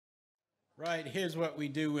Right, here's what we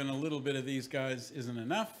do when a little bit of these guys isn't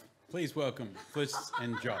enough. Please welcome Fliss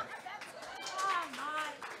and Josh.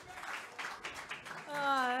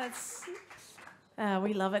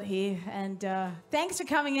 We love it here, and thanks for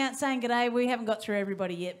coming out saying g'day. We haven't got through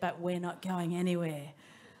everybody yet, but we're not going anywhere.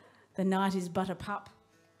 The night is but a pup.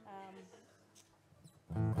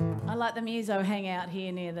 I like the muso hang out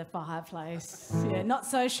here near the fireplace. Yeah, not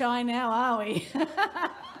so shy now, are we?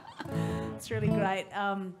 It's really great.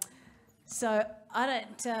 So I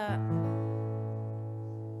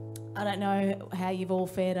don't know how you've all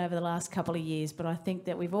fared over the last couple of years, but I think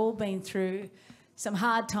that we've all been through some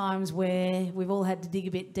hard times where we've all had to dig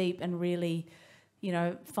a bit deep and really, you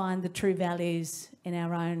know, find the true values in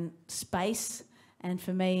our own space. And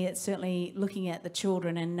for me, it's certainly looking at the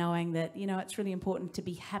children and knowing that, you know, it's really important to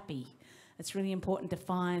be happy. It's really important to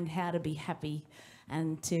find how to be happy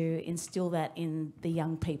and to instill that in the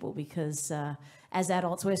young people, because as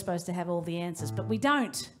adults, we're supposed to have all the answers, but we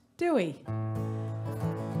don't, do we?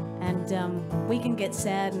 And we can get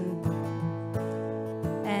sad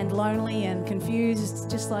and lonely and confused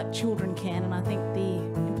just like children can, and I think the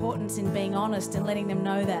importance in being honest and letting them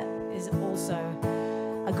know that is also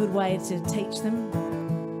a good way to teach them.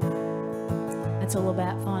 It's all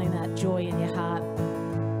about finding that joy in your heart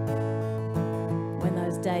when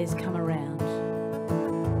those days come around.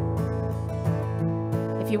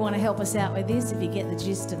 If you want to help us out with this, if you get the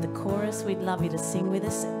gist of the chorus, we'd love you to sing with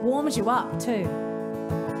us. It warms you up too.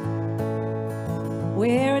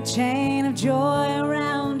 Wear a chain of joy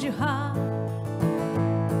around your heart.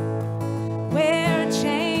 Wear a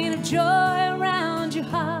chain of joy around your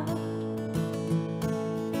heart.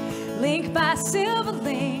 Link by silver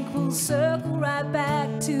link, we'll circle right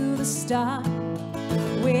back to the start.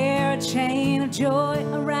 Wear a chain of joy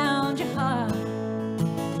around your heart.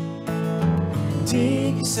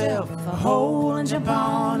 Dig yourself a hole and jump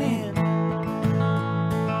on in.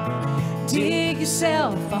 Dig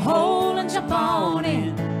yourself a hole and jump on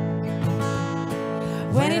in.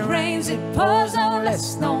 When it rains, it pours no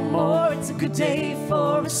less, no more. It's a good day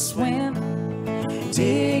for a swim.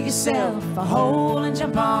 Dig yourself a hole and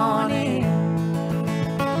jump on in.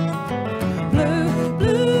 Blue,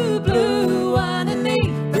 blue, blue,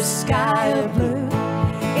 underneath the sky of blue.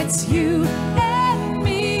 It's you and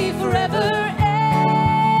me forever and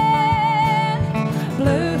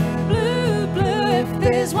blue, blue, blue. If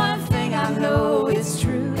there's one thing I know it's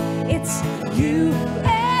true, it's you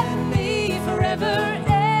and me forever and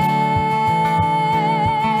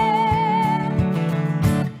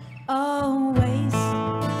always.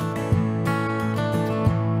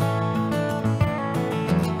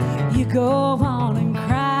 You go on and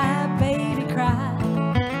cry, baby, cry.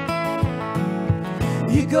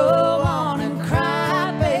 You go on and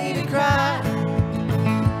cry, baby, cry.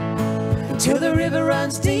 Until the river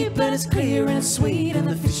runs deep and it's clear and it's sweet and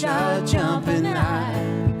the fish are jumping high.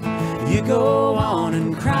 You go on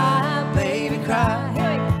and cry, baby, cry.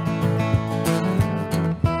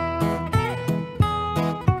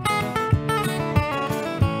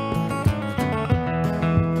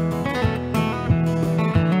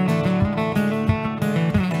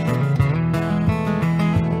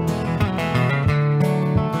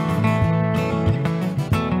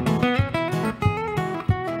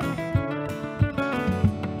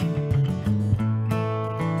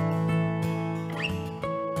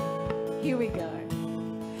 Here we go.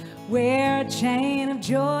 Wear a chain of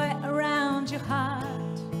joy around your heart.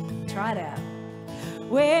 Try it out.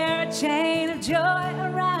 Wear a chain of joy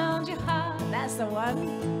around your heart. That's the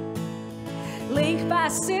one. Link by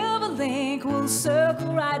silver link, we'll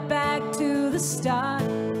circle right back to the start.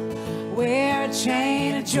 Wear a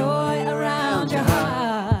chain of joy around your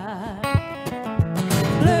heart.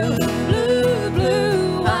 Blue, blue,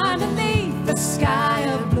 blue, underneath the sky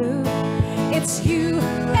of blue. It's you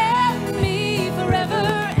and me forever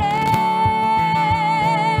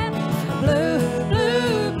and blue,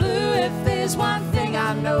 blue, blue. If there's one thing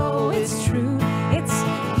I know it's true, it's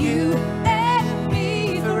you and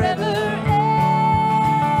me forever and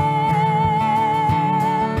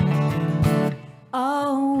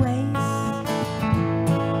always.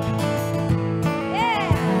 Yeah.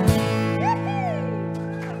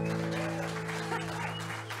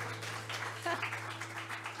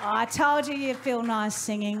 Oh, I told you you'd feel nice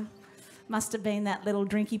singing. Must have been that little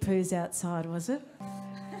drinky poos outside, was it?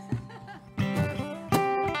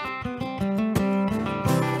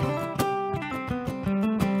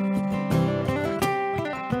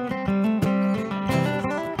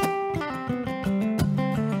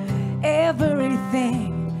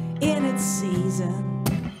 Everything in its season,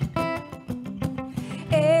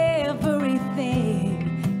 everything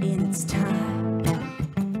in its time.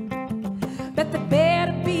 but there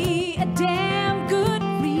better be a damn good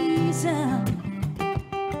reason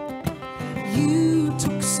you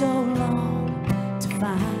took so long to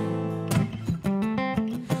find.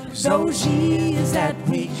 Those years that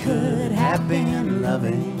we could have been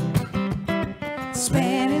loving,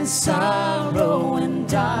 spent in sorrow and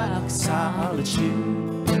dark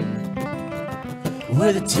solitude,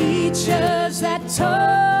 were the teachers that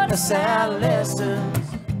taught us our lessons.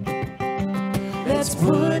 Let's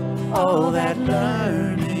put all that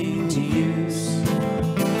learning to use.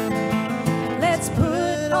 Let's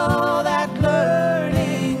put all that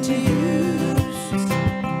learning to use.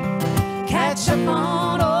 Catch up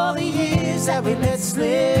on all the years that we let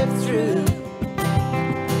slip through.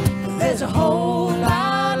 There's a whole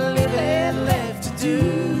lot of living left to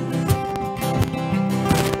do.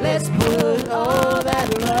 Let's put all that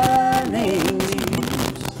learning to use.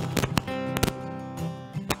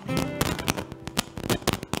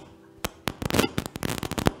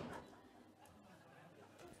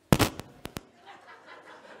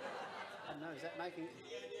 Is that making...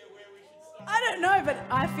 I don't know, but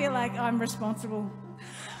I feel like I'm responsible.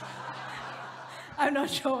 I'm not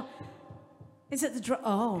sure. Is it the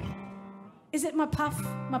oh. Is it my puff?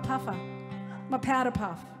 My puffer? My powder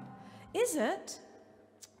puff? Is it?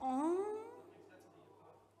 Oh.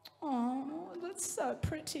 Oh, that's so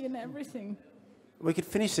pretty and everything. We could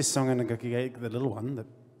finish this song and get the little one. That...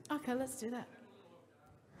 Okay, let's do that.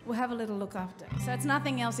 We'll have a little look after. So it's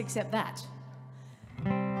nothing else except that.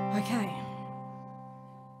 Okay.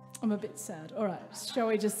 I'm a bit sad. All right, shall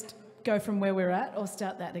we just go from where we're at or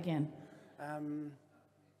start that again?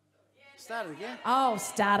 Start it again. Oh,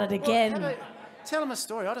 start it again. Well, tell them a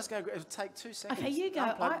story. I'll just go. It'll take 2 seconds. Okay, you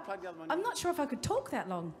go. Plug the other one I'm in. not sure if I could talk that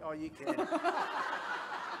long. Oh, you can.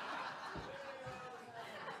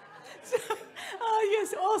 Oh,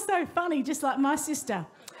 yes, also funny, just like my sister.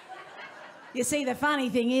 You see, the funny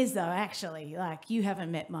thing is, though, actually, like, you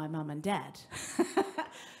haven't met my mum and dad.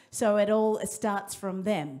 So it starts from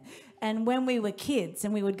them. And when we were kids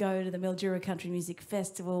and we would go to the Mildura Country Music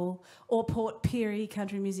Festival or Port Pirie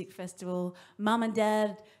Country Music Festival, Mum and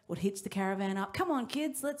Dad would hitch the caravan up. Come on,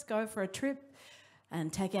 kids, let's go for a trip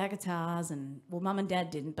and take our guitars. And, well, Mum and Dad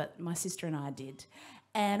didn't, but my sister and I did.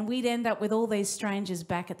 And we'd end up with all these strangers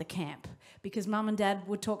back at the camp because Mum and Dad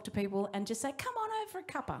would talk to people and just say, come on over for a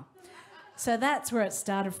cuppa. So that's where it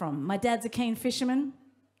started from. My dad's a keen fisherman,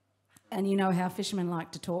 and you know how fishermen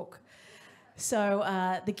like to talk. So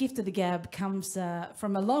the gift of the gab comes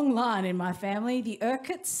from a long line in my family, the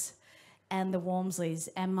Urquharts and the Walmsleys.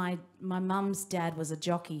 And my mum's dad was a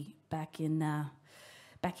jockey back in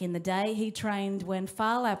the day. He trained when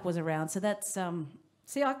Phar Lap was around. So that's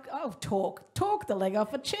see, I'll talk the leg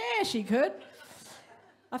off a chair. She could.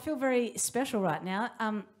 I feel very special right now.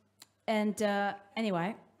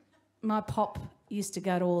 Anyway, my pop used to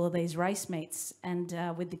go to all of these race meets, and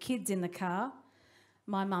with the kids in the car,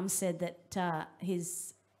 my mum said that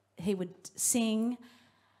he would sing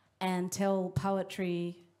and tell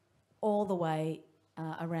poetry all the way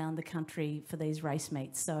around the country for these race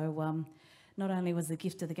meets. So not only was the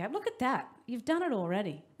gift of the gab, look at that, you've done it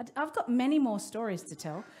already. I've got many more stories to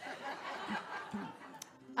tell.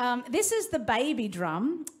 This is the baby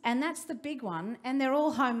drum, and that's the big one, and they're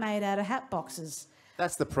all homemade out of hat boxes.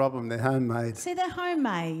 That's the problem. They're homemade. See, they're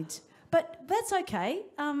homemade, but that's okay.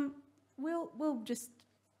 We'll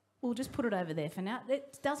just put it over there for now.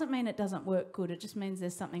 It doesn't mean it doesn't work good. It just means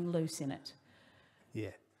there's something loose in it.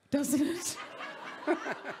 Yeah. Doesn't it?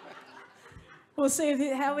 We'll see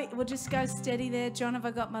we'll just go steady there. John, have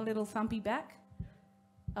I got my little thumpy back?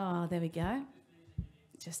 Oh, there we go.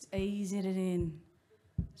 Just ease it in.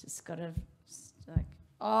 Just got to, like,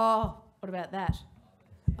 oh, what about that?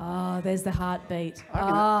 Oh, there's the heartbeat.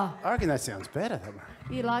 I reckon that sounds better. That one.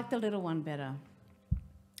 You like the little one better.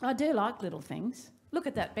 I do like little things. Look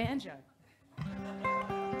at that banjo.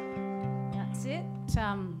 That's it.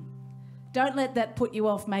 Don't let that put you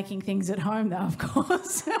off making things at home, though, of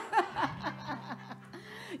course.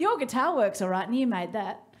 Your guitar works all right, and you made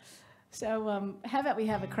that. So how about we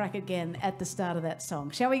have a crack again at the start of that song?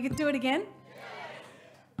 Shall we do it again?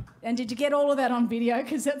 And did you get all of that on video?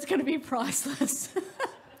 Because that's going to be priceless.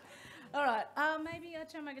 All right, maybe I'll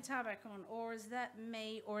turn my guitar back on. Or is that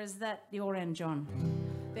me? Or is that your end, John?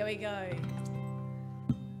 There we go.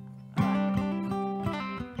 All right.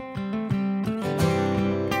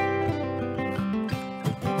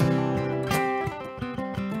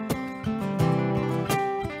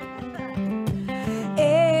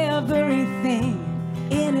 Everything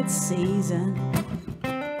in its season.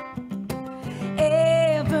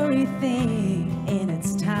 Everything in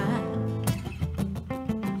its time.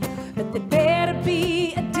 But there better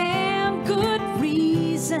be a damn good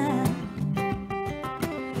reason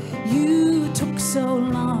you took so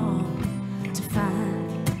long to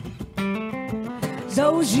find.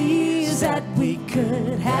 Those years that we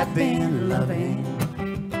could have been loving,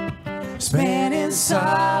 spent in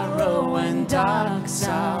sorrow and dark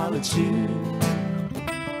solitude,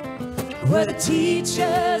 were the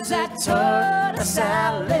teachers that taught us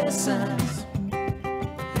our lessons.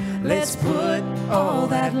 Let's put all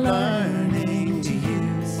that learning to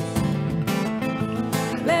use.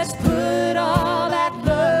 Let's put all that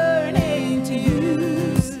learning to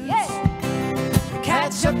use. Yeah.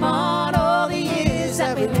 Catch up on all the years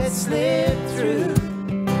that we let slip through.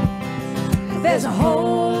 There's a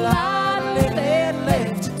whole lot of living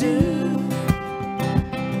left to do.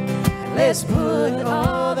 Let's put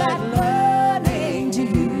all that learning to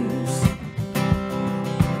use.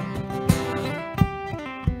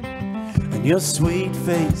 And your sweet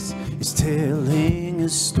face is telling a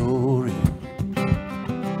story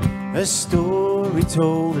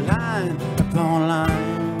told line upon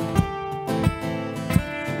line.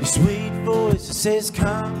 Your sweet voice says,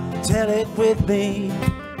 come, tell it with me.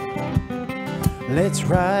 Let's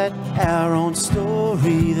write our own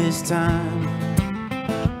story this time.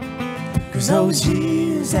 'Cause those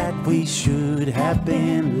years that we should have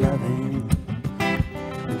been loving,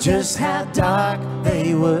 just how dark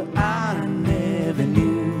they were, I never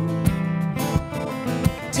knew.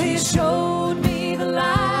 Till you showed me the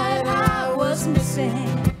light I was missing.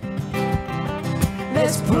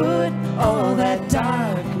 Let's put all that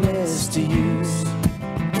darkness to use.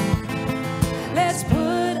 Let's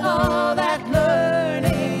put all that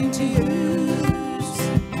learning to use.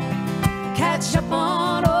 Catch up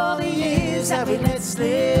on all the years that we let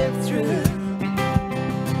slip through.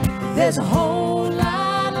 There's a whole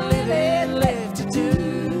lot of living left to do.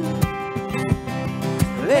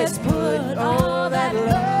 Let's put all that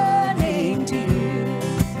learning to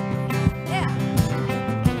use. Yeah.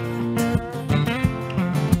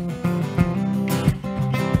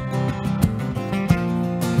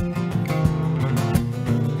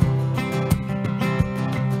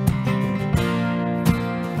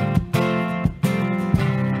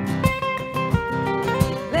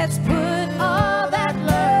 Let's put all that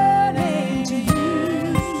learning to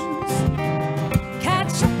use.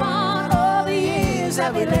 Catch up on all the years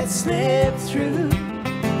that we let slip through.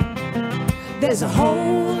 There's a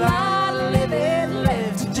whole lot of living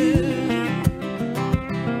left to do.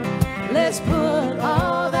 Let's put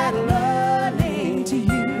all that learning to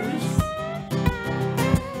use.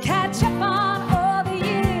 Catch up on all the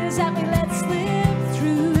years that we let slip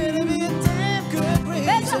through.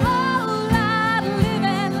 There's a whole lot of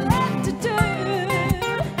living left to do.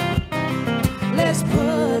 Let's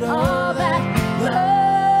put all that learning.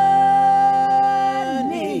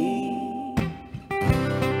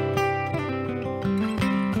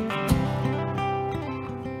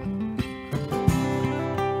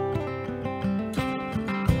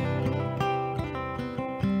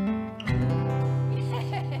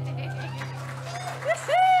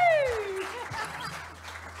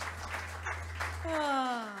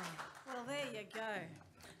 Well, there you go.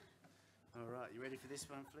 All right, you ready for this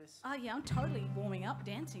one, Fliss? Oh yeah, I'm totally warming up,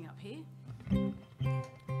 dancing up here.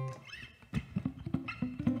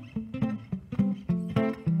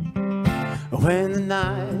 When the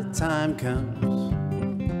night time comes,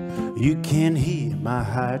 you can hear my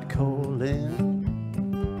heart calling.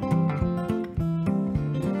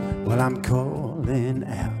 Well, I'm calling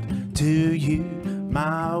out to you,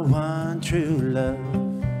 my one true love.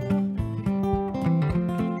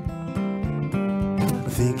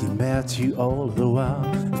 Thinking about you all the while,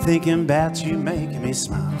 thinking about you making me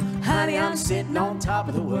smile. Honey, I'm sitting on top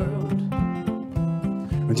of the world,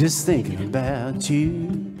 just thinking about you.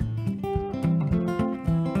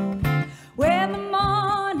 When the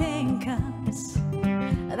morning comes,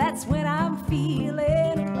 that's when I'm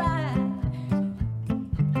feeling right.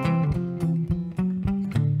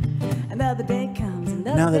 Another day comes,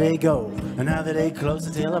 Another day goes, another day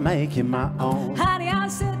closer till I make you my own. Honey, I'm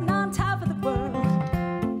sitting on top of the world,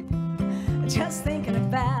 just thinking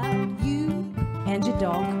about you and your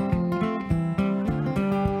dog.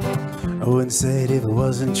 I wouldn't say it if it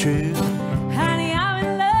wasn't true. Honey, I'm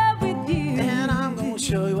in love with you, And I'm gonna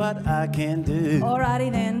show you what I can do.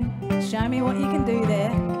 Alrighty then, show me what you can do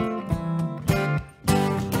there.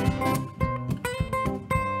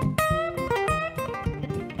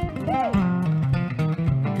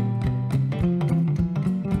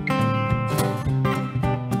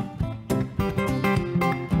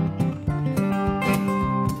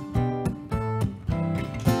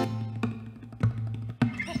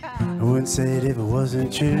 I wouldn't say it if it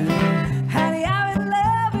wasn't true. Honey, I'm in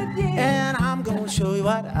love with you, And I'm gonna show you you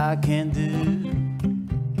what I can do.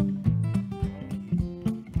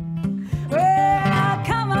 Well,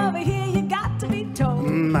 come over here, you got to be told.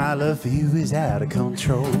 My love for you is out of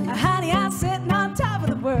control. Honey, I'm sitting on top of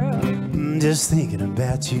the world. Just thinking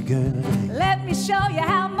about you, girl. Let me show you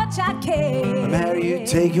how much I care. Marry you,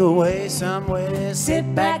 take you away somewhere.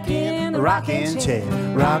 Sit back in the rocking chair.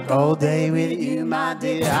 Rock all day with you, my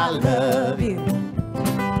dear. I love you.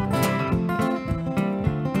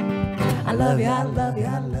 I love you, I love you,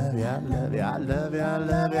 I I love you. love you, I love you, I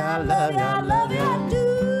love you, I love you, I love you, I love you. I do.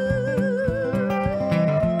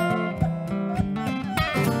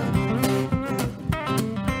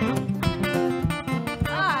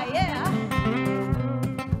 Ah, yeah.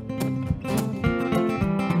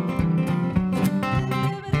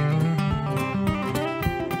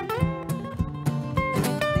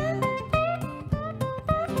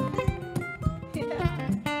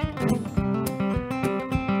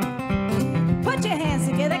 Put your hands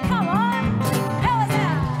together, come on. Help us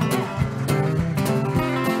out.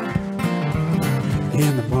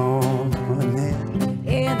 In the morning,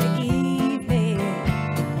 In the evening,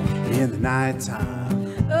 in the nighttime,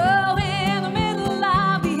 oh, in the middle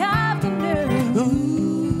of the afternoon.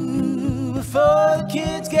 ooh, before the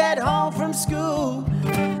kids get home from school.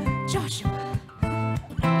 Joshua,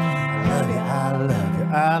 I love you, I love you,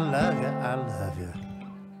 I love you, I love you.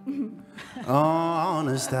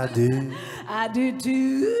 Honest, I do. I do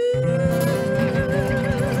too.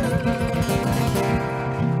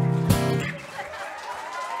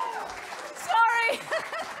 Sorry.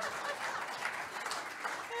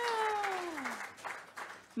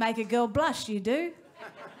 Make a girl blush, you do.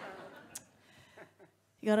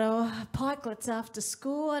 You got pikelets after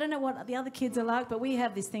school. I don't know what the other kids are like, but we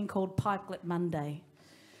have this thing called Pikelet Monday,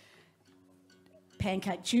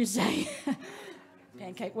 Pancake Tuesday,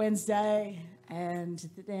 Pancake Wednesday, and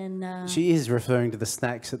then... She is referring to the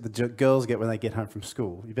snacks that the girls get when they get home from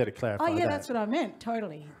school. You better clarify Oh, yeah, that. that's what I meant,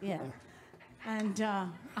 totally, yeah. And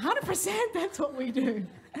 100% that's what we do.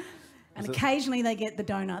 And occasionally they get the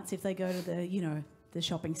donuts if they go to the, you know, the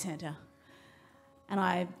shopping centre. And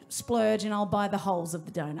I splurge and I'll buy the holes of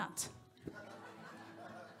the donut.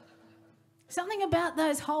 Something about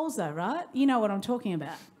those holes though, right? You know what I'm talking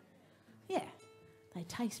about. Yeah, they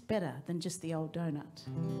taste better than just the old donut.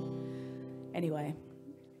 Anyway,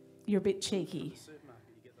 you're a bit cheeky.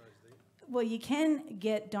 Well, you can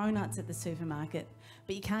get donuts at the supermarket,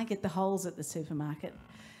 but you can't get the holes at the supermarket.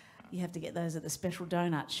 You have to get those at the special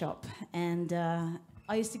donut shop. And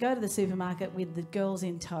I used to go to the supermarket with the girls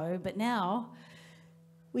in tow, but now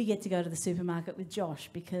we get to go to the supermarket with Josh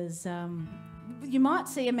because you might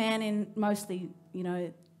see a man in mostly, you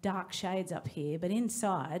know, dark shades up here, but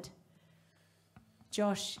inside,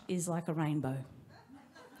 Josh is like a rainbow.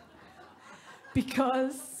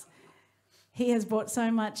 Because he has brought so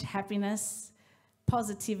much happiness,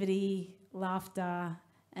 positivity, laughter,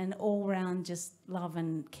 and all-round just love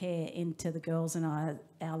and care into the girls and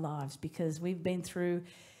our lives, because we've been through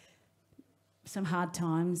some hard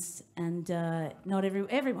times, and not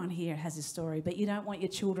everyone here has a story, but you don't want your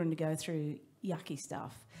children to go through yucky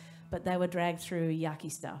stuff. But they were dragged through yucky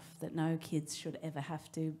stuff that no kids should ever have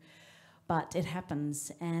to. But it happens,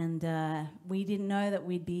 and we didn't know that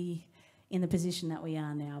we'd be in the position that we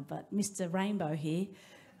are now. But Mr. Rainbow here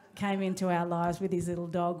came into our lives with his little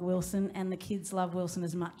dog, Wilson, and the kids love Wilson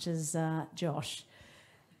as much as Josh.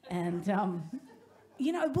 And,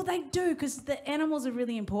 you know, well, they do, because the animals are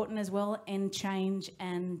really important as well, and change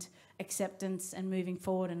and acceptance and moving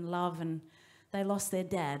forward and love. And they lost their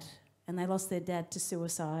dad, and they lost their dad to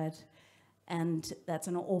suicide, and that's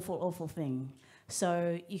an awful, awful thing.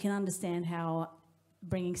 So you can understand how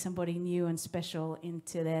bringing somebody new and special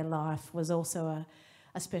into their life was also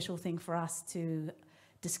a special thing for us to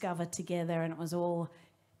discover together, and it was all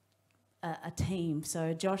a team.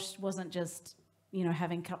 So Josh wasn't just, you know,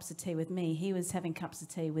 having cups of tea with me. He was having cups of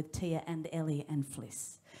tea with Tia and Ellie and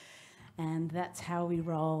Fliss. And that's how we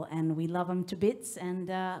roll, and we love them to bits,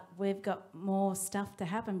 and we've got more stuff to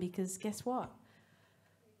happen, because guess what?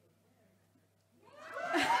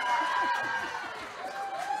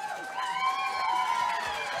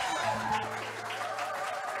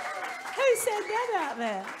 Who said that out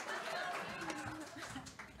there?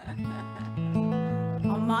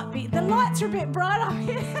 I might be... The lights are a bit bright up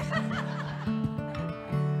here.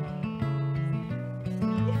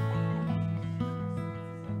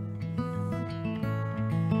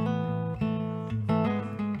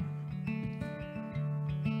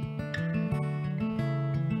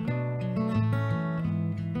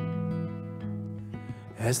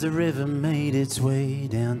 As the river made its way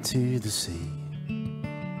down to the sea,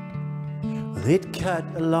 Well, it cut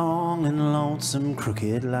a long and lonesome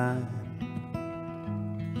crooked line,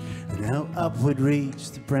 and now upward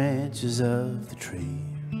reached the branches of the tree.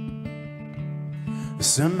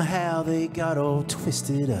 Somehow they got all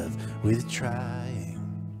twisted up with trying.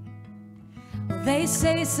 Well, they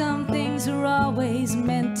say some things are always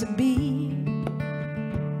meant to be,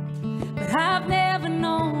 but I've never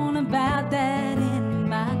known about that in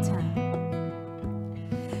my time.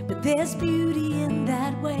 But there's beauty in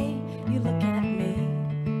that way you look at me,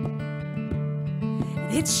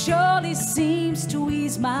 and it surely seems to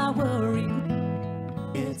ease my worry.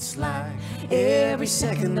 It's like every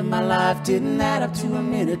second of my life didn't add up to a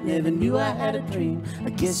minute. Never knew I had a dream. I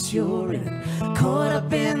guess you're in it, caught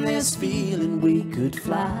up in this feeling we could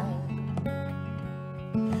fly.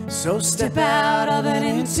 So step out of it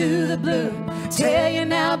into the blue. Tell you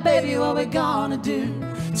now, baby, what we're gonna do.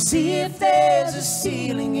 See if there's a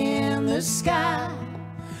ceiling in the sky.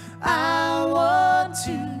 I want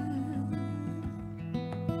to.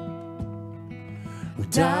 Well,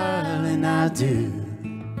 darling, I do.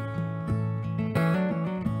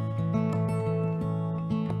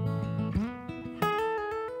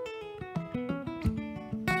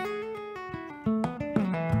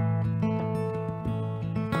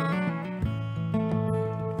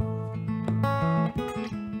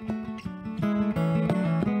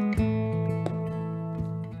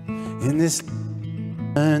 In this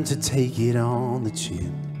learn to take it on the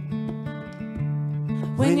chin.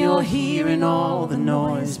 When you're hearing all the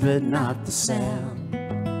noise but not the sound,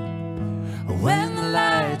 or when the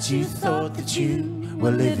light you thought that you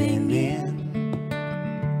were living in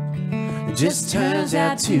just turns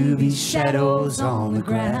out to be shadows on the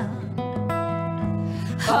ground.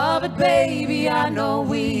 Oh, but baby, I know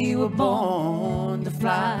we were born to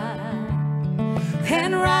fly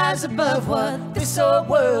and rise above what this old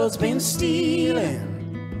world's been stealing.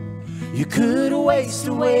 You could waste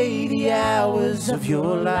away the hours of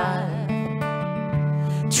your life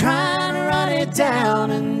trying to run it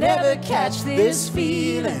down and never catch this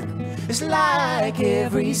feeling. It's like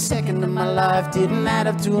every second of my life didn't add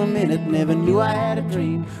up to a minute. Never knew I had a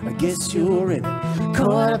dream. I guess you're in it,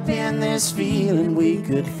 caught up in this feeling we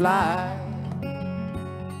could fly.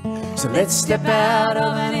 So let's step out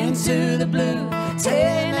of and into the blue.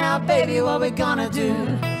 Tell you now, baby, what we're gonna do.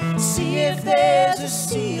 See if there's a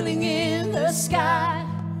ceiling in the sky.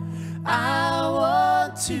 I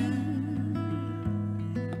want to.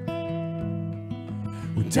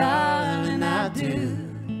 Well, darling, I do.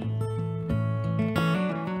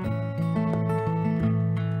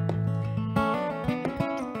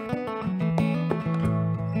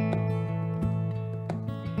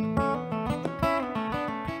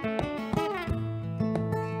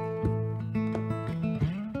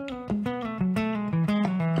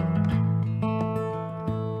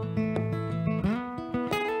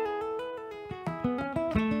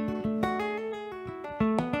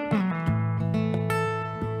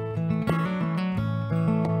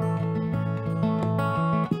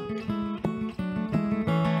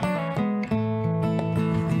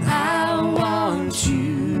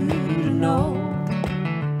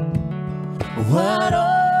 What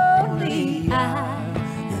only I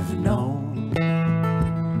have known,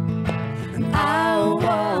 and I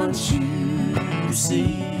want you to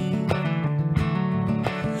see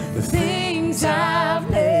the things I've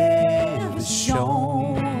never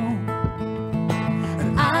shown,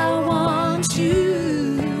 and I want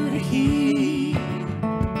you to hear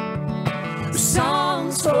the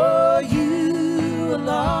songs for you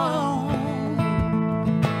alone.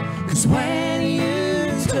 'Cause when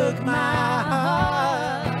you took my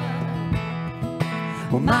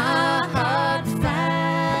well, my heart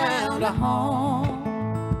found a home,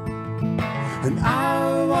 and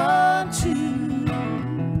I want to.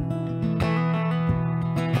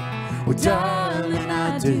 Well, darling,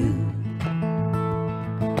 I do.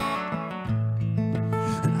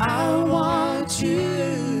 And I want you.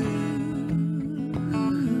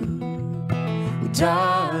 Well,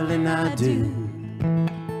 darling, I do.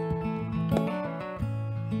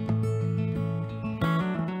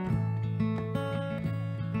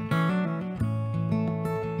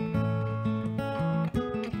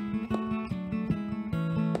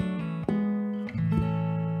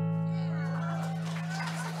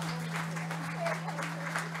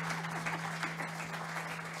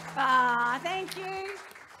 Thank you.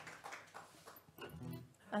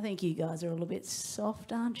 I think you guys are a little bit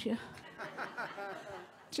soft, aren't you?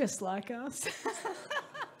 Just like us.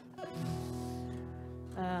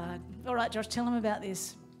 All right, Josh, tell them about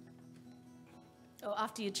this. Oh,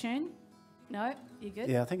 after you tune? No? You good?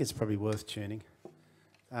 Yeah, I think it's probably worth tuning.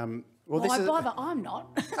 Well, I bother, I'm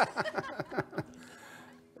not.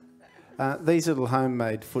 These little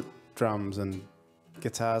homemade foot drums and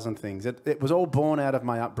guitars and things, it was all born out of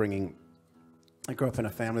my upbringing. I grew up in a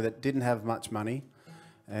family that didn't have much money,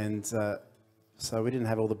 and so we didn't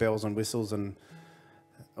have all the bells and whistles and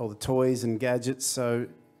all the toys and gadgets. So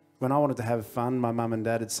when I wanted to have fun, my mum and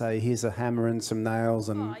dad would say, here's a hammer and some nails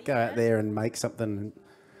and go out there and make something.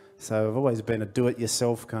 So I've always been a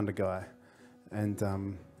do-it-yourself kind of guy.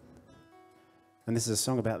 And this is a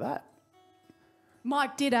song about that.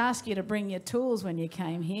 Mike did ask you to bring your tools when you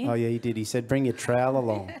came here. Oh, yeah, he did. He said, bring your trowel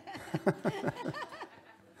along.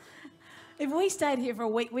 If we stayed here for a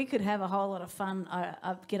week, we could have a whole lot of fun.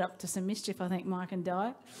 Get up to some mischief, I think, Mike and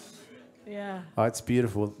Di. Yeah. Oh, it's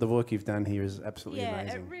beautiful. The work you've done here is absolutely amazing.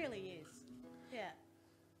 Yeah, it really is. Yeah.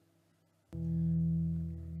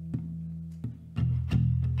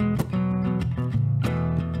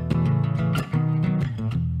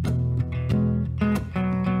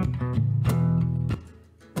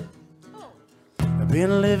 I've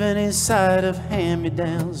been living inside of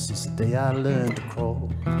hand-me-downs since the day I learned to crawl.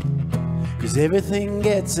 'Cause everything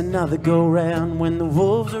gets another go-round when the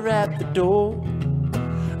wolves are at the door.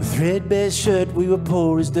 A threadbare shirt, we were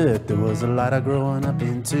poor as dirt. There was a lot of growing up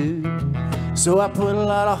into. So I put a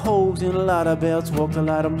lot of holes in a lot of belts, walked a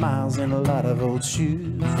lot of miles in a lot of old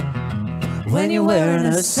shoes. When you're wearing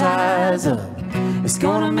a size up, it's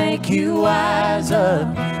gonna make you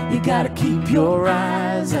wiser. You gotta keep your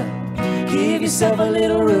eyes up. Give yourself a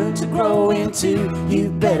little room to grow into. You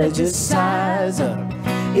better just size up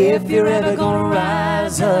if you're ever gonna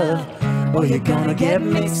rise up. Or you're gonna get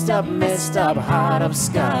mixed up, messed up, hard up,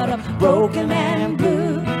 scarred up, broken and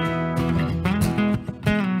blue.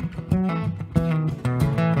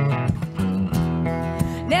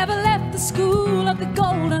 Never left the school of the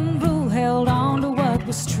golden rule, held on to what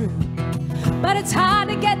was true. But it's hard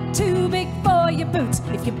to get too big for your boots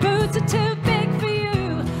if your boots are too big for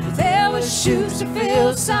you. There were shoes to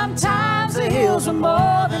fill, sometimes the hills were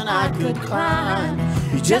more than I could climb.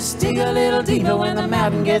 You just dig a little deeper when the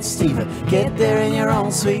mountain gets steeper. Get there in your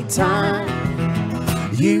own sweet time.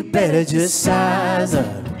 You better just size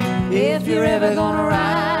up if you're ever gonna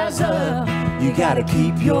rise up. You gotta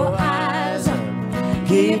keep your eyes up.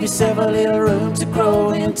 Give yourself a little room to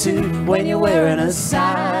grow into. When you're wearing a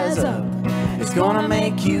size up, it's gonna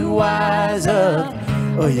make you wise up.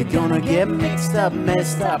 Or you're gonna get mixed up,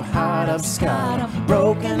 messed up, hard up, scarred up,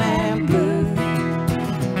 broken and blue.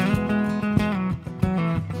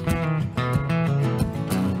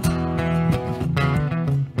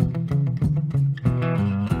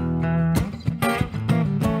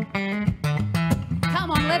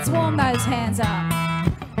 Come on, let's warm those hands up.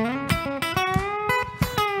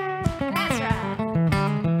 That's right.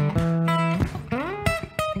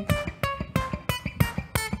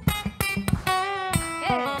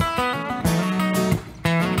 Yeah.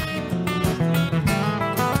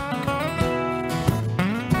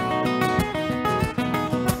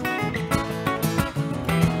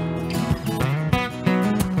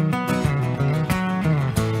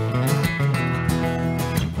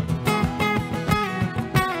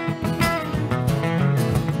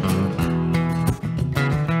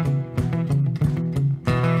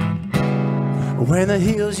 When the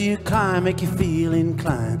hills you climb make you feel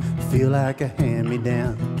inclined, feel like a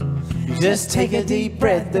hand-me-down. You just take a deep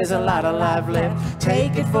breath, there's a lot of life left.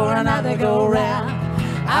 Take it for another go-round.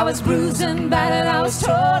 I was bruised and battered, I was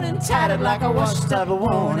torn and tattered like a washed up, a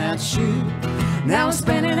worn-out shoe. Now I'm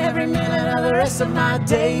spending every minute of the rest of my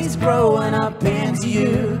days growing up into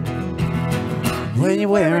you. When you're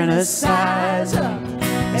wearing a size up,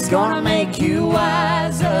 it's gonna make you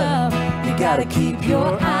wiser. You gotta keep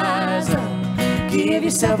your eyes up. Give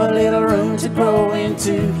yourself a little room to grow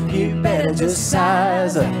into. You better just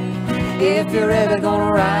size up if you're ever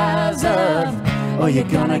gonna rise up. Or you're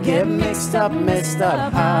gonna get mixed up, messed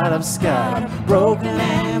up, hard up, scarred up, broken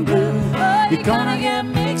and blue. You're gonna get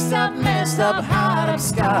mixed up, messed up, hard up,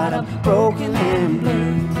 scarred up, broken and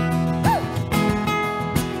blue.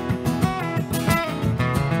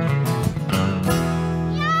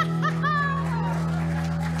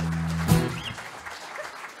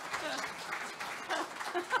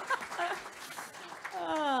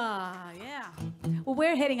 Well,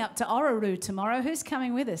 we're heading up to Orroroo tomorrow. Who's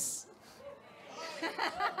coming with us?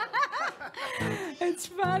 It's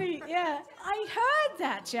funny, yeah. I heard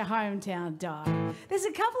that's your hometown, Di. There's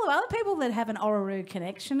a couple of other people that have an Orroroo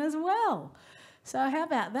connection as well. So how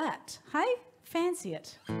about that? Hey, fancy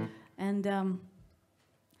it. And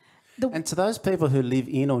And to those people who live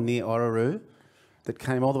in or near Orroroo that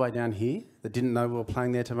came all the way down here, that didn't know we were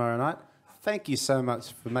playing there tomorrow night, thank you so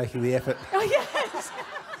much for making the effort. oh yes.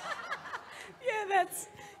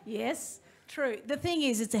 Yes, true. The thing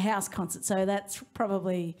is, it's a house concert, so that's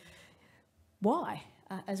probably why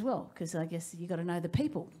as well, because I guess you got to know the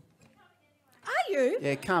people. Are you?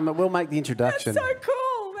 Yeah, come. We'll make the introduction. That's so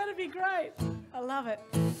cool. That'd be great. I love it.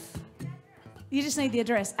 You just need the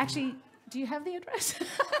address. Actually, do you have the address?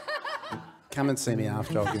 Come and see me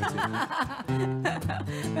after. I'll give it to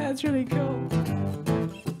you. That's really cool.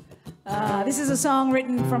 This is a song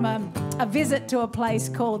written from a visit to a place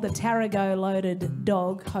called the Tarago Loaded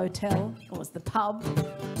Dog Hotel. It was the pub.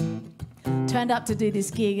 Turned up to do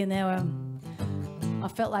this gig, and I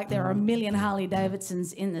felt like there were a million Harley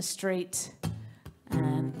Davidsons in the street.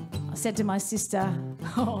 And I said to my sister,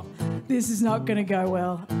 oh, this is not going to go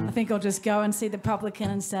well. I think I'll just go and see the publican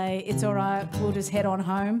and say, it's all right, we'll just head on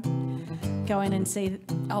home. Go in and see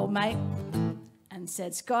old mate. And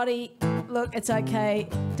said, Scotty, look, it's okay,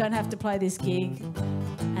 don't have to play this gig.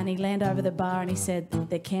 And he leaned over the bar and he said,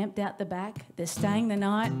 they're camped out the back, they're staying the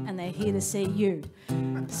night, and they're here to see you.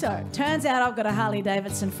 So, turns out I've got a Harley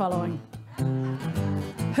Davidson following.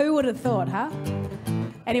 Who would have thought, huh?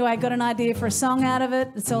 Anyway, I got an idea for a song out of it.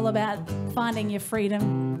 It's all about finding your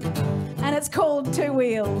freedom. And it's called Two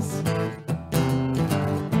Wheels.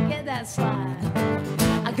 Get that slide.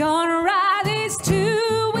 I'm gonna ride these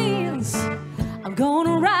two wheels. I'm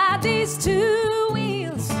gonna ride these two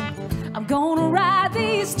wheels. I'm gonna ride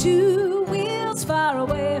these two wheels far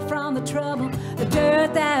away from the trouble, the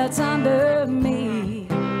dirt that's under me.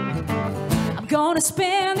 I'm gonna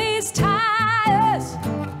spin these tires.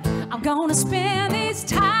 I'm gonna spin these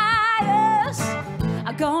tires.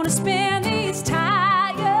 I'm gonna spin these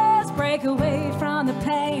tires. Break away from the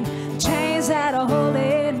pain, chains that are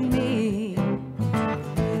holding me.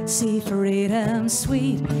 See freedom,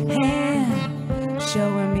 sweet hand,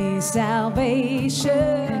 showing me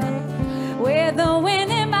salvation. With the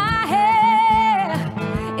wind in my hair,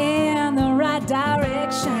 in the right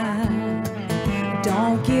direction.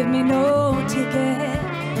 Don't give me no ticket.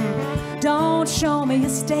 Don't show me a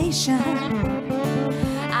station.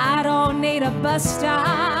 I don't need a bus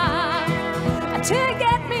stop to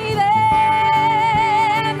get me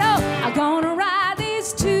there. No, I'm gonna ride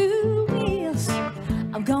these two wheels.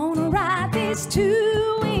 I'm gonna ride these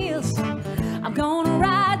two wheels. I'm gonna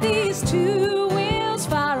ride these two wheels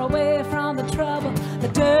far away from the trouble, the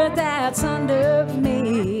dirt that's under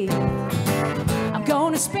me. I'm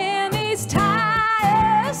gonna spin these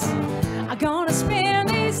tires. I'm gonna spin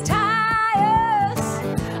these tires.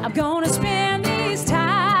 I'm gonna spin these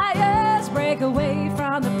tires. Break away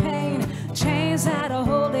from the pain, chains that are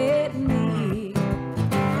holding me.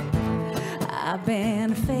 I've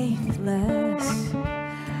been faithless.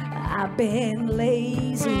 I've been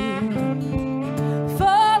lazy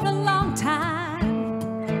for a long time.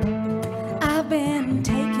 I've been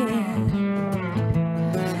taken.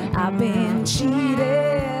 I've been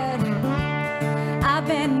cheated. I've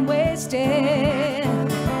been wasted.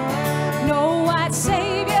 No white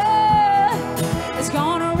savior is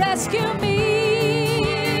gonna rescue me.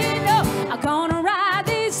 No, I'm gonna ride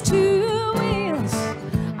these two wheels.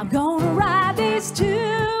 I'm gonna ride these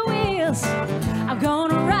two wheels. I'm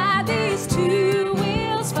gonna ride these two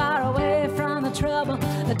wheels far away from the trouble,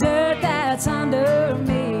 the dirt that's under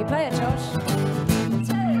me. Play it, Josh.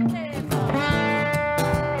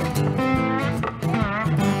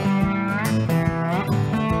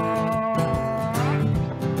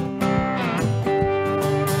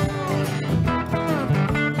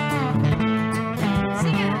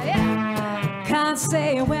 Can't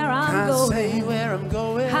say where I'm going. Say where I'm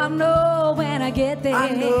going. I know when I get there. I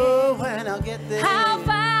know when I'll get there. I'll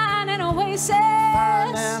find an oasis.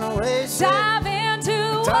 Find an oasis. Dive into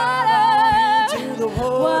the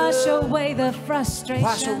water. Wash away the frustration.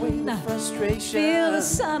 Wash away the frustration. Feel the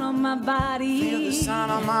sun on my body. Feel the sun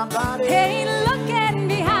on my body. Hey, looking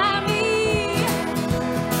behind me.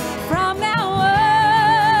 From now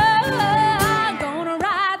on, I'm gonna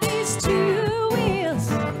ride these two wheels.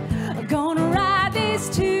 I'm gonna ride these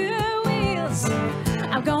two wheels.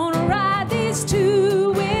 I'm gonna ride these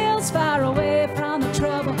two wheels far away from the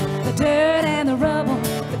trouble, the dirt and the rubble,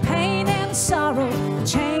 the pain and the sorrow, the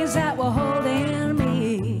chains that were holding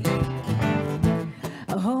me,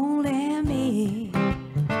 holding me.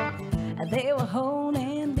 They were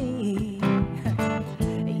holding me.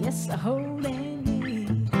 Yes, holding me.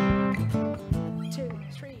 2,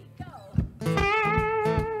 3, go.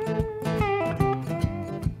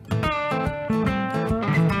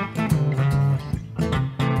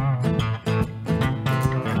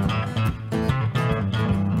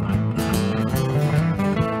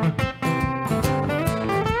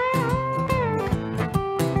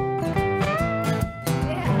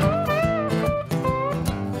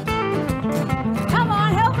 Come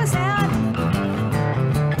on, help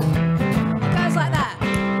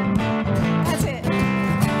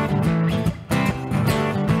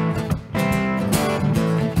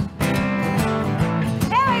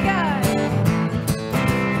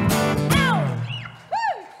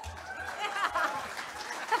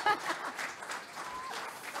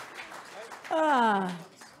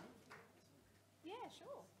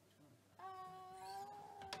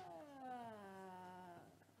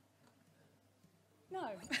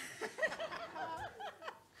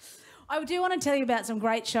I do want to tell you about some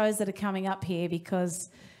great shows that are coming up here, because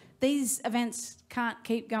these events can't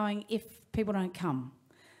keep going if people don't come.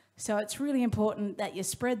 So it's really important that you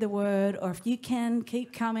spread the word, or if you can,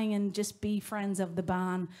 keep coming and just be friends of the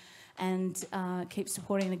barn and keep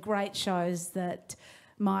supporting the great shows that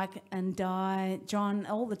Mike and Di, John,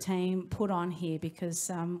 all the team put on here,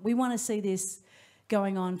 because we want to see this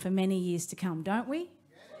going on for many years to come, don't we? Yeah.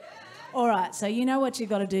 All right, so you know what you've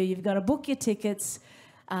got to do. You've got to book your tickets.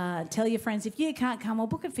 Tell your friends. If you can't come, or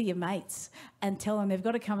book it for your mates and tell them they've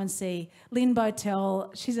got to come and see Lynn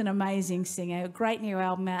Botel. She's an amazing singer, a great new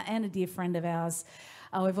album out, and a dear friend of ours.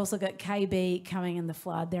 We've also got KB coming in The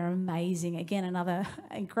Flood. They're amazing. Again, another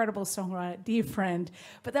incredible songwriter, dear friend.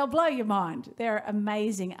 But they'll blow your mind. They're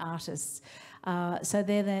amazing artists. So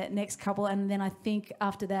they're the next couple. And then I think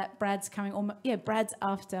after that, Brad's coming. Brad's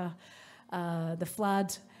after The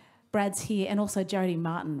Flood. Brad's here, and also Jodie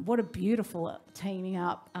Martin. What a beautiful teaming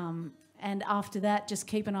up. And after that, just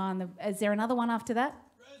keep an eye on the... Is there another one after that?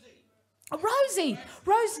 Rosie.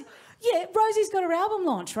 Rosie. Yeah, Rosie's got her album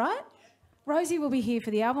launch, right? Yeah. Rosie will be here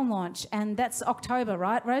for the album launch, and that's October,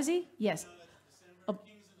 right, Rosie? Yes. No, that's December.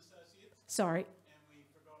 Kings and Associates. Sorry. And we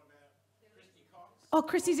forgot about Christy Cox. Oh,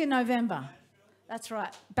 Christy's in November. That's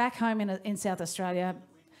right. Back home in South Australia,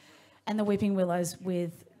 and the Weeping Willows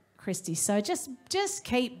with Christy. So just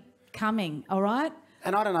keep coming, all right?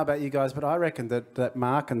 And I don't know about you guys, but I reckon that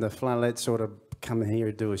Mark and the Flannelettes sort of come in here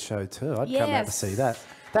and do a show too. I'd come out to see that.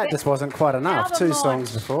 That just wasn't quite enough. Album 2 launch.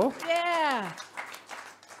 songs before. Yeah.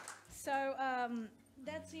 So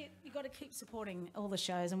that's it. You've got to keep supporting all the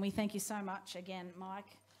shows, and we thank you so much again,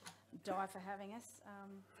 Mike, Di, for having us.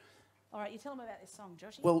 All right, you tell them about this song,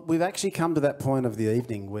 Joshy. Well, we've actually come to that point of the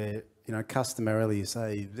evening where, you know, customarily you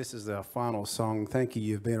say, this is our final song. Thank you.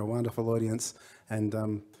 You've been a wonderful audience. And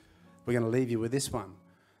we're going to leave you with this one.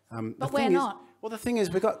 But we're not. Well, the thing is,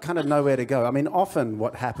 we've got kind of nowhere to go. I mean, often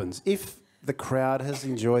what happens, if the crowd has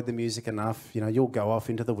enjoyed the music enough, you know, you'll go off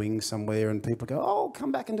into the wings somewhere and people go, oh,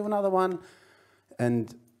 come back and do another one.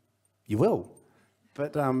 And you will.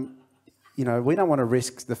 But, you know, we don't want to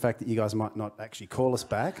risk the fact that you guys might not actually call us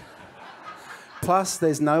back. Plus,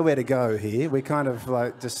 there's nowhere to go here. We kind of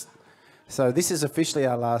like just... So this is officially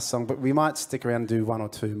our last song, but we might stick around and do 1 or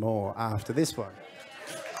 2 more after this one.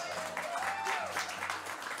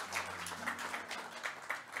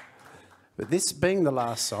 But this being the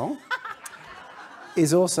last song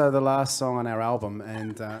is also the last song on our album,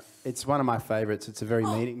 and it's one of my favourites. It's a very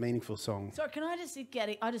meaningful song. Sorry, can I just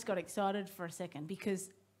I just got excited for a second, because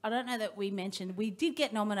I don't know that we mentioned, we did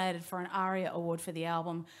get nominated for an ARIA award for the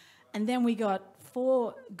album, and then we got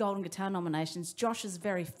 4 Golden Guitar nominations, Josh's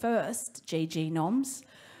very first GG noms,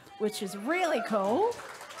 which is really cool.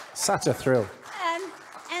 Such a thrill.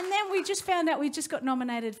 And then we just found out we just got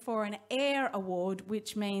nominated for an AIR award,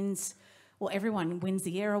 which means... Well, everyone wins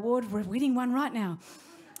the AIR Award. We're winning one right now,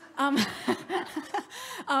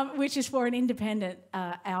 which is for an independent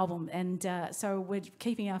album. And so we're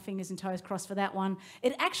keeping our fingers and toes crossed for that one.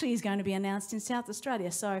 It actually is going to be announced in South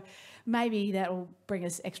Australia, so maybe that will bring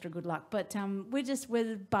us extra good luck. But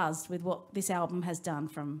we're buzzed with what this album has done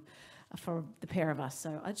for the pair of us.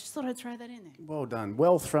 So I just thought I'd throw that in there. Well done.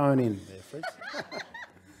 Well thrown in there, Fritz.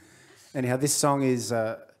 Anyhow, this song is...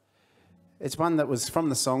 It's one that was from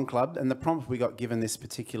the Song Club, and the prompt we got given this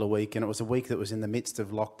particular week, and it was a week that was in the midst of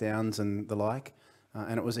lockdowns and the like,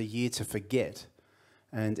 and it was a year to forget.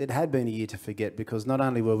 And it had been a year to forget, because not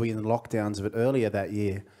only were we in the lockdowns, but earlier that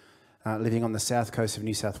year, living on the south coast of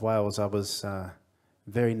New South Wales, I was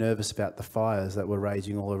very nervous about the fires that were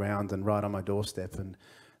raging all around and right on my doorstep. And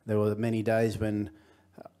there were many days when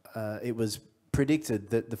it was predicted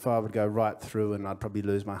that the fire would go right through and I'd probably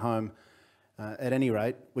lose my home. At any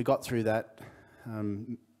rate, we got through that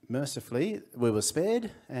mercifully. We were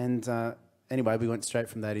spared, and anyway, we went straight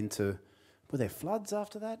from that into... Were there floods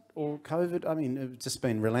after that, or COVID? I mean, it's just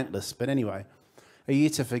been relentless. But anyway, a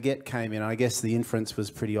year to forget came in. I guess the inference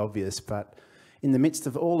was pretty obvious, but in the midst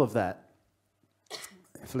of all of that,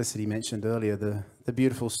 Felicity mentioned earlier the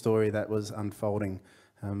beautiful story that was unfolding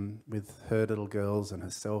with her little girls and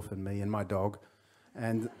herself and me and my dog.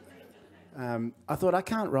 And... I thought, I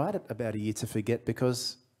can't write it about a year to forget,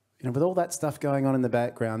 because, you know, with all that stuff going on in the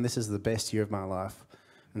background, this is the best year of my life.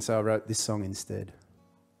 And so I wrote this song instead.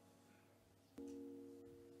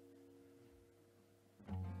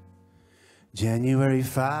 January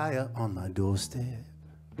fire on my doorstep.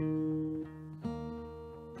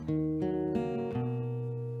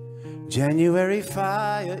 January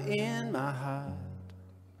fire in my heart.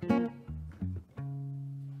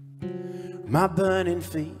 My burning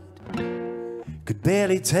feet could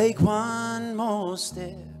barely take one more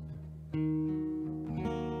step.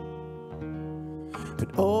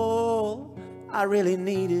 But all I really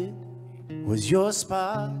needed was your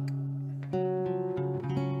spark.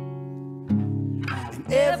 And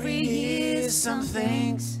every year some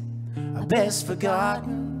things are best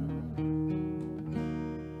forgotten.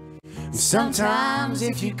 And sometimes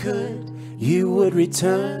if you could, you would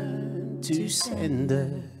return to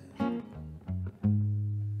sender.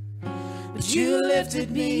 But you lifted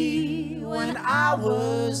me when I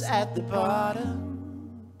was at the bottom.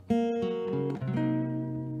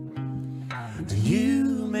 And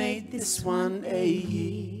you made this one a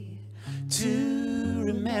year to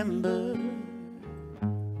remember.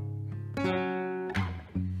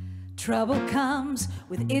 Trouble comes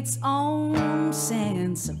with its own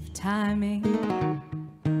sense of timing.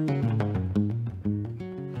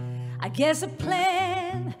 I guess a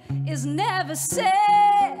plan is never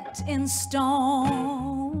set in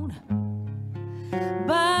stone.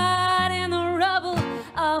 But in the rubble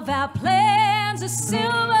of our plans, a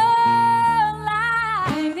silver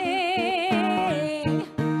lining.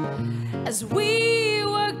 As we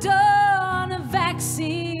worked on a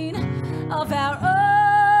vaccine of our own.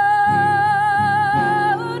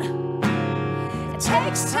 It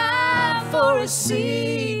takes time for a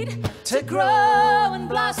seed to grow and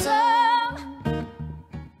blossom.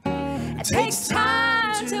 It takes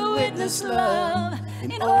time to witness love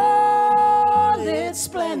in all its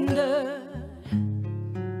splendor.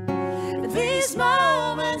 But these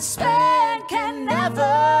moments spent can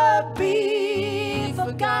never be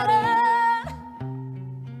forgotten.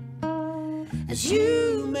 As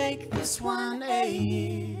you make this one a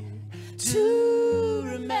year to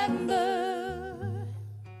remember.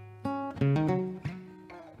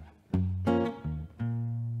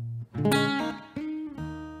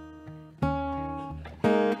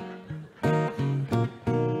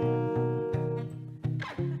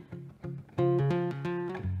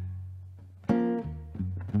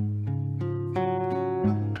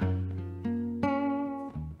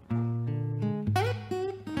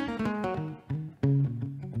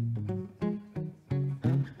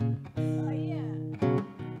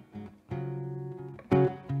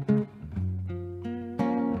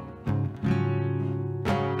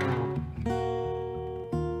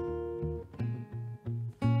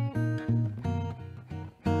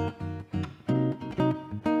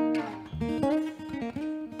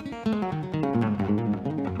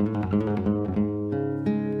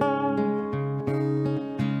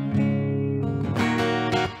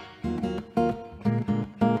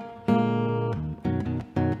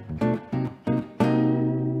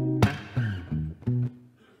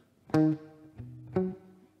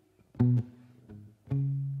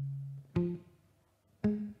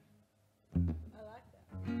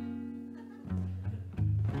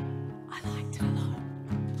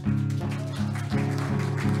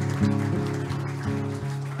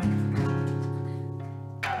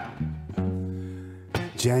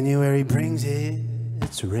 January brings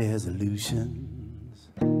its resolutions.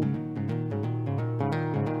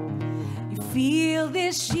 You feel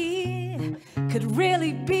this year could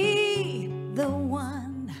really be the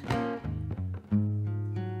one.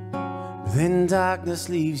 Then darkness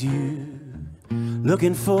leaves you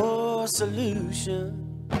looking for a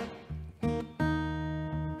solution.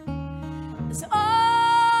 As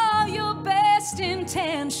all your best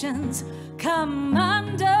intentions come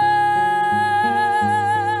undone.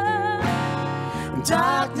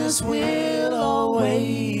 Darkness will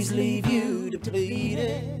always leave you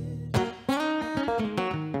depleted.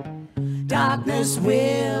 Darkness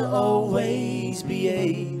will always be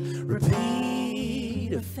a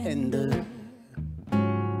repeat offender.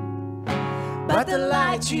 But the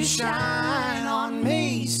light you shine on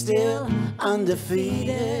me still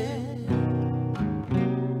undefeated.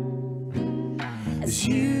 As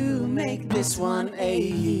you make this one a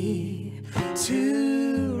year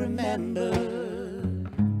to remember.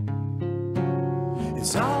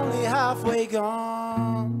 It's only halfway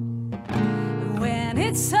gone. When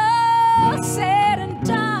it's all said and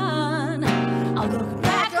done, I'll look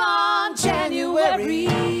back on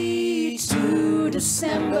January to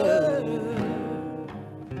December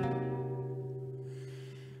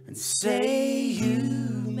and say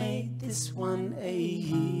you made this one a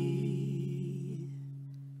year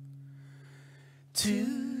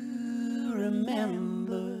to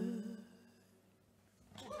remember.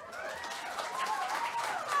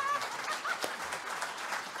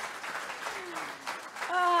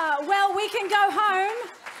 Well, we can go home.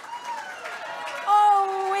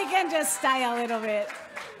 Oh, we can just stay a little bit.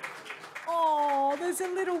 Oh, there's a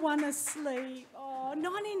little one asleep. Oh,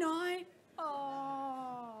 99.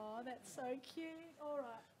 Oh, that's so cute. All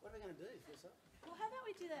right. What are we going to do? Well, how about we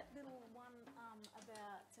we do that little one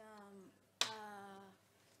about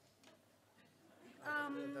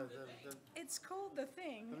it's called The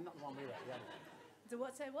Thing. Not the one we wrote, the other one. The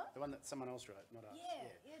what? Say what? The one that someone else wrote, not us.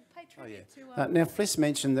 Yeah, pay Oh, yeah. tribute to. Now, Fliss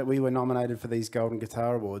mentioned that we were nominated for these Golden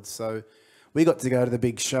Guitar Awards, so we got to go to the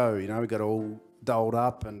big show. You know, we got all dolled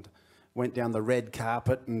up and went down the red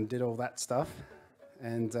carpet and did all that stuff.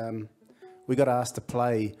 And we got asked to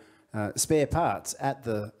play spare parts at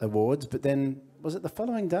the awards, but then, was it the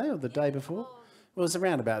following day or the day before? Well, it was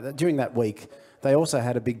around about that. During that week, they also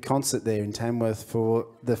had a big concert there in Tamworth for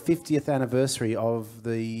the 50th anniversary of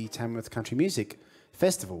the Tamworth Country Music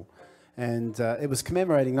Festival. And it was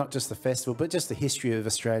commemorating not just the festival, but just the history of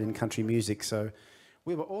Australian country music. So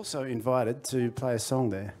we were also invited to play a song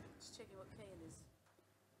there. Just checking what key it is.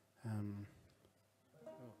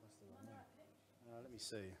 Let me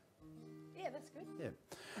see. Yeah, that's good. Yeah.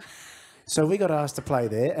 So we got asked to play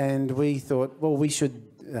there, and we thought, well, we should.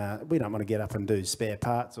 We don't want to get up and do spare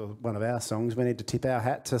parts or one of our songs. We need to tip our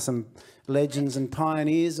hat to some legends and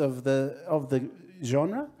pioneers of the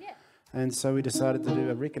genre. Yeah. And so we decided to do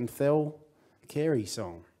a Rick and Thel Carey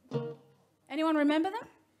song. Anyone remember them?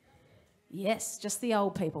 Yes, just the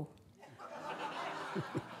old people.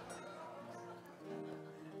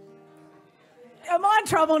 Am I in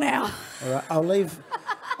trouble now? All right, I'll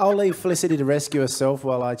leave Felicity to rescue herself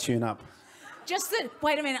while I tune up.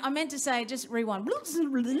 Wait a minute, I meant to say, just rewind.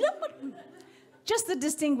 Just the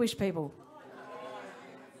distinguished people.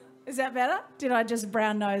 Is that better? Did I just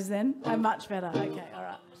brown nose then? Oh, much better. Okay, all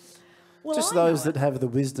right. Well, Just those that have the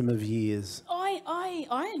wisdom of years.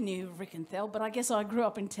 I knew Rick and Thel, but I guess I grew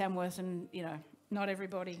up in Tamworth and, you know, not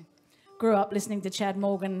everybody grew up listening to Chad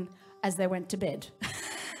Morgan as they went to bed.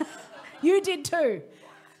 You did too.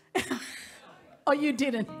 Oh, you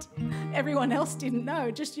didn't. Everyone else didn't know,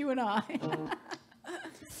 just you and I.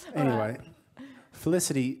 Anyway,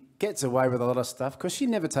 Felicity gets away with a lot of stuff because she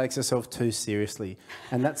never takes herself too seriously.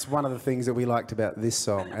 And that's one of the things that we liked about this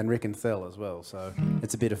song, and Rick and Thel as well. So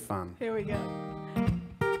it's a bit of fun. Here we go.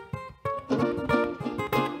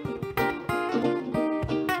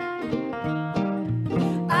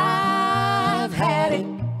 I've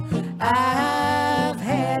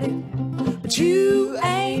had it, but you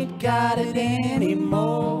ain't got it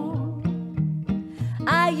anymore.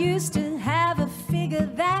 I used to have a figure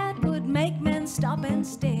that would make men stop and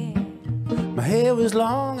stare. My hair was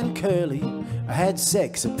long and curly, I had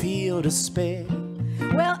sex appeal to spare.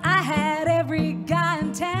 Well, I had every guy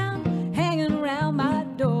in town hanging around my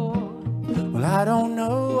door. Well, I don't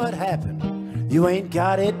know what happened, you ain't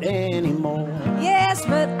got it anymore. Yes,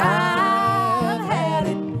 but I've had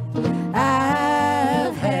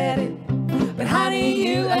it, but honey,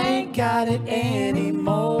 you ain't got it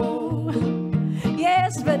anymore.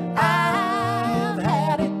 Yes, but I've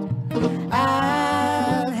had it.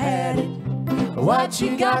 What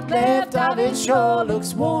you got left of it sure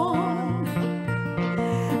looks warm.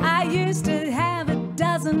 I used to have a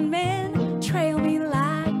dozen men trail me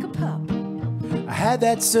like a pup. I had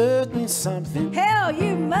that certain something. Hell,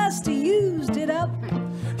 you must have used it up.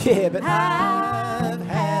 Yeah, but I've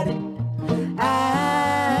had it,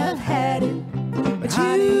 but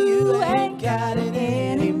you ain't got it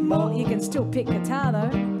anymore. You can still pick guitar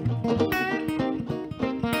though.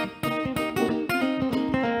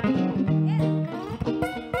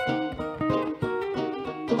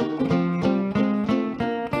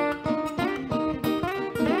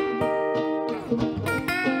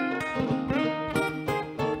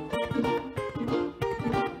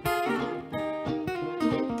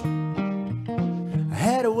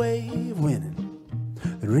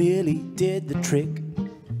 Really did the trick.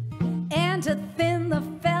 And to thin the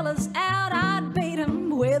fellas out, I'd beat 'em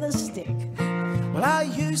with a stick. Well, I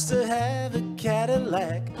used to have a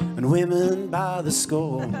Cadillac and women by the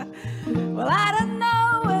score. Well, I don't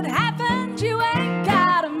know what happened, you ain't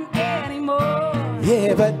got 'em anymore.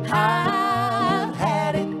 Yeah, but I've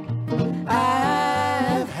had it,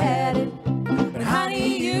 but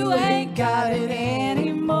honey, you ain't got it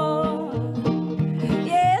anymore.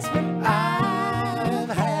 Yes, but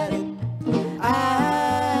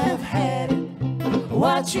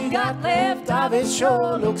what you got left of it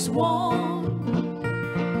sure looks warm.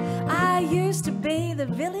 I used to be the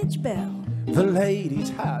village belle, the ladies'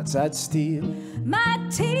 hearts I'd steal. My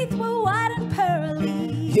teeth were white and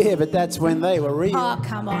pearly. Yeah, but that's when they were real. Oh,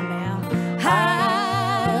 come on now.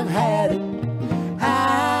 I've had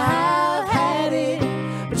it,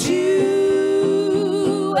 but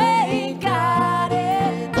you ain't got it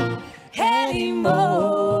anymore.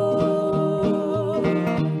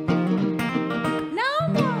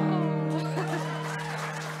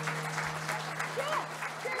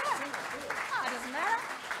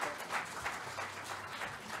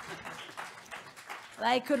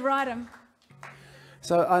 They could write them.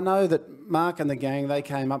 So I know that Mark and the gang, they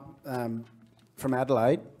came up from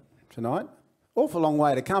Adelaide tonight. Awful long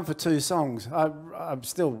way to come for 2 songs. I'm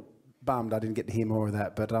still bummed I didn't get to hear more of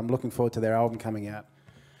that, but I'm looking forward to their album coming out.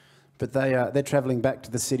 But they're travelling back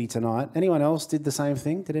to the city tonight. Anyone else did the same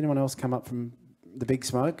thing? Did anyone else come up from the Big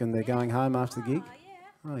Smoke and they're going home after the gig?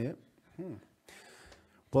 Yeah. Oh, yeah.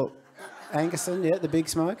 Well, Angerson, yeah, the Big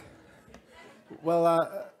Smoke.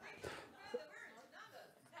 Well,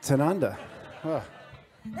 Tanunda. Oh.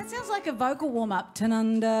 That sounds like a vocal warm-up.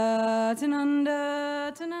 Tanunda,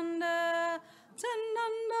 Tanunda, Tanunda,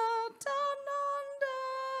 Tanunda,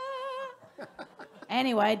 Tanunda.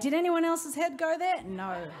 Anyway, did anyone else's head go there?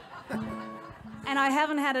 No. And I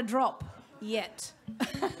haven't had a drop yet.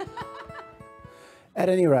 At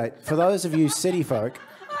any rate, for those of you city folk,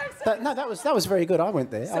 that was very good. I went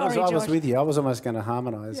there. Sorry, I was Josh. with you. I was almost going to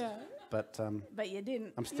harmonise, Yeah. but you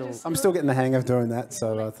didn't. I'm still getting the hang of doing that.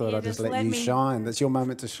 So I thought I'd just let you me shine. That's your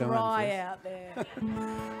moment to shine. Cry Fizz. out there.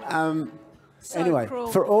 So Anyway, cruel.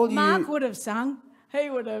 for all you Mark would have sung. He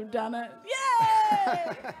would have done it.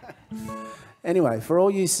 Yay! Anyway, for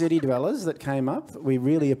all you city dwellers that came up, we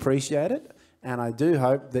really appreciate it, and I do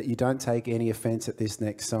hope that you don't take any offence at this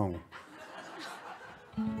next song.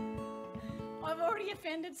 I've already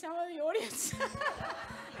offended some of the audience.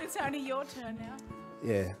 It's only your turn now.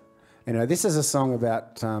 Yeah. Anyway, this is a song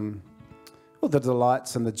about the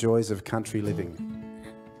delights and the joys of country living.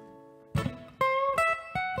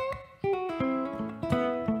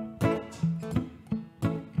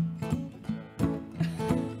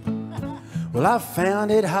 Well, I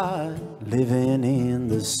found it hard living in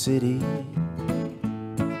the city.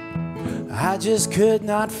 I just could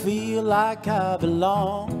not feel like I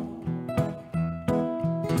belong.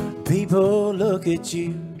 People look at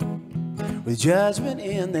you with judgment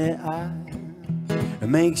in their eye. It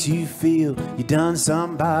makes you feel you done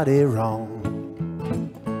somebody wrong.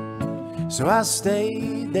 So I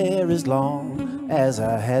stayed there as long as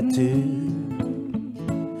I had to.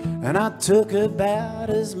 And I took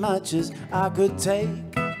about as much as I could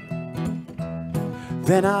take.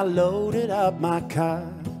 Then I loaded up my car,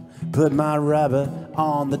 put my rubber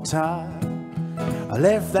on the tire. I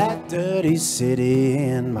left that dirty city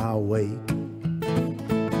in my wake.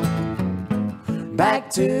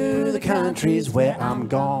 Back to the country's where I'm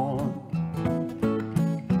gone.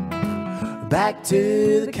 Back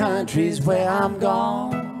to the country's where I'm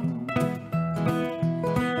gone.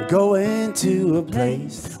 Going to a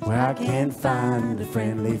place where I can find a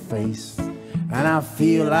friendly face, and I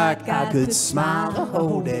feel like I could smile the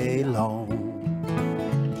whole day long.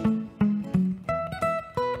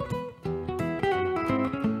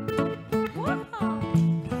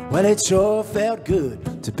 Well, it sure felt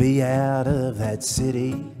good to be out of that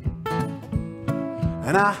city,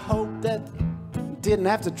 and I hope that didn't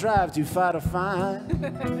have to drive too far to find.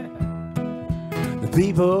 The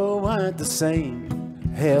people weren't the same.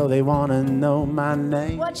 Hell, they want to know my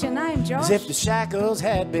name. What's your name, Josh? As if the shackles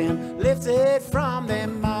had been lifted from their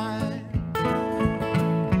mind.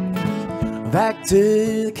 Back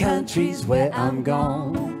to the countries where I'm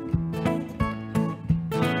gone.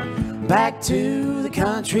 Back to the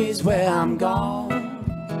countries where I'm gone.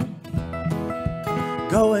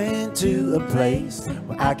 Going to a place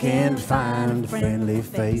where I can find a friendly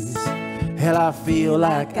face. Hell, I feel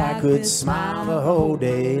like I could smile the whole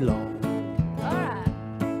day long.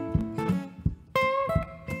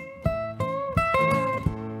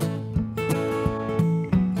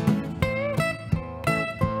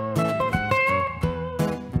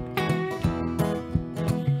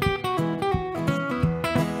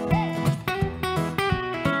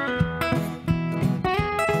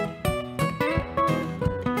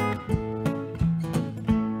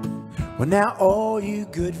 Well, now all you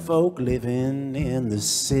good folk living in the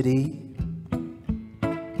city,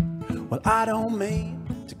 well, I don't mean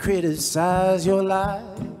to criticize your life,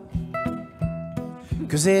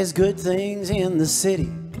 'cause there's good things in the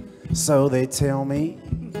city, so they tell me.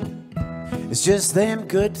 It's just them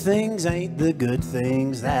good things ain't the good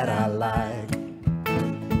things that I like.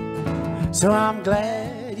 So I'm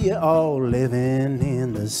glad you're all living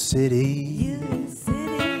in the city.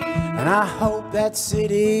 And I hope that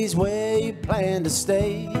city's where you plan to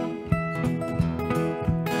stay.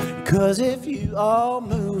 'Cause if you all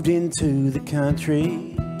moved into the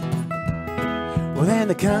country, well, then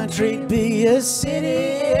the country'd be a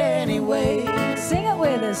city anyway. Sing it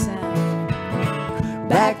with us now.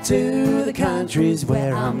 Back to the countries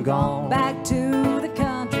where I'm gone. Back to the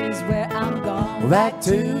countries where I'm gone. Back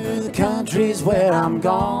to the countries where I'm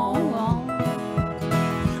gone.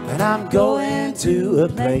 And I'm going to a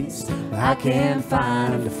place where I can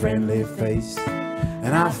find a friendly face.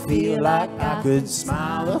 and I feel like I could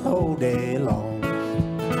smile the whole day long.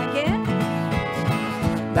 Again?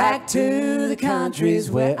 Back to the countries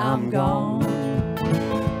where I'm gone.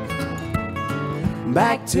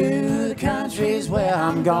 Back to the countries where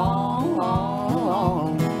I'm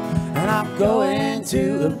gone. And I'm going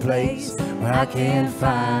to a place where I can't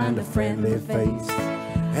find a friendly face.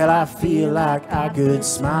 Hell, I feel like I could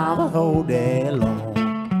smile the whole day long.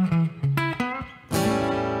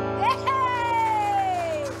 Hey!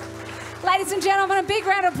 Ladies and gentlemen, a big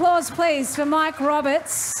round of applause, please, for Mike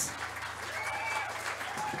Roberts.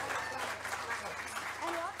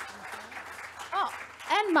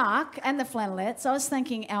 And Mark and the Flannelettes. I was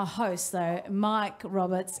thanking our host, though, Mike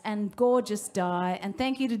Roberts and Gorgeous Di. And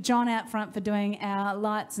thank you to John out front for doing our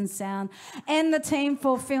lights and sound, and the team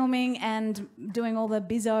for filming and doing all the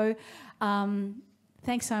bizzo.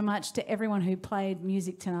 Thanks so much to everyone who played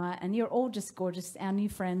music tonight. And you're all just gorgeous, our new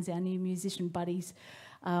friends, our new musician buddies.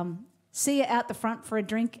 See you out the front for a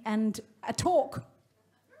drink and a talk.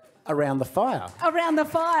 Around the fire. Around the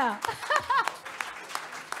fire.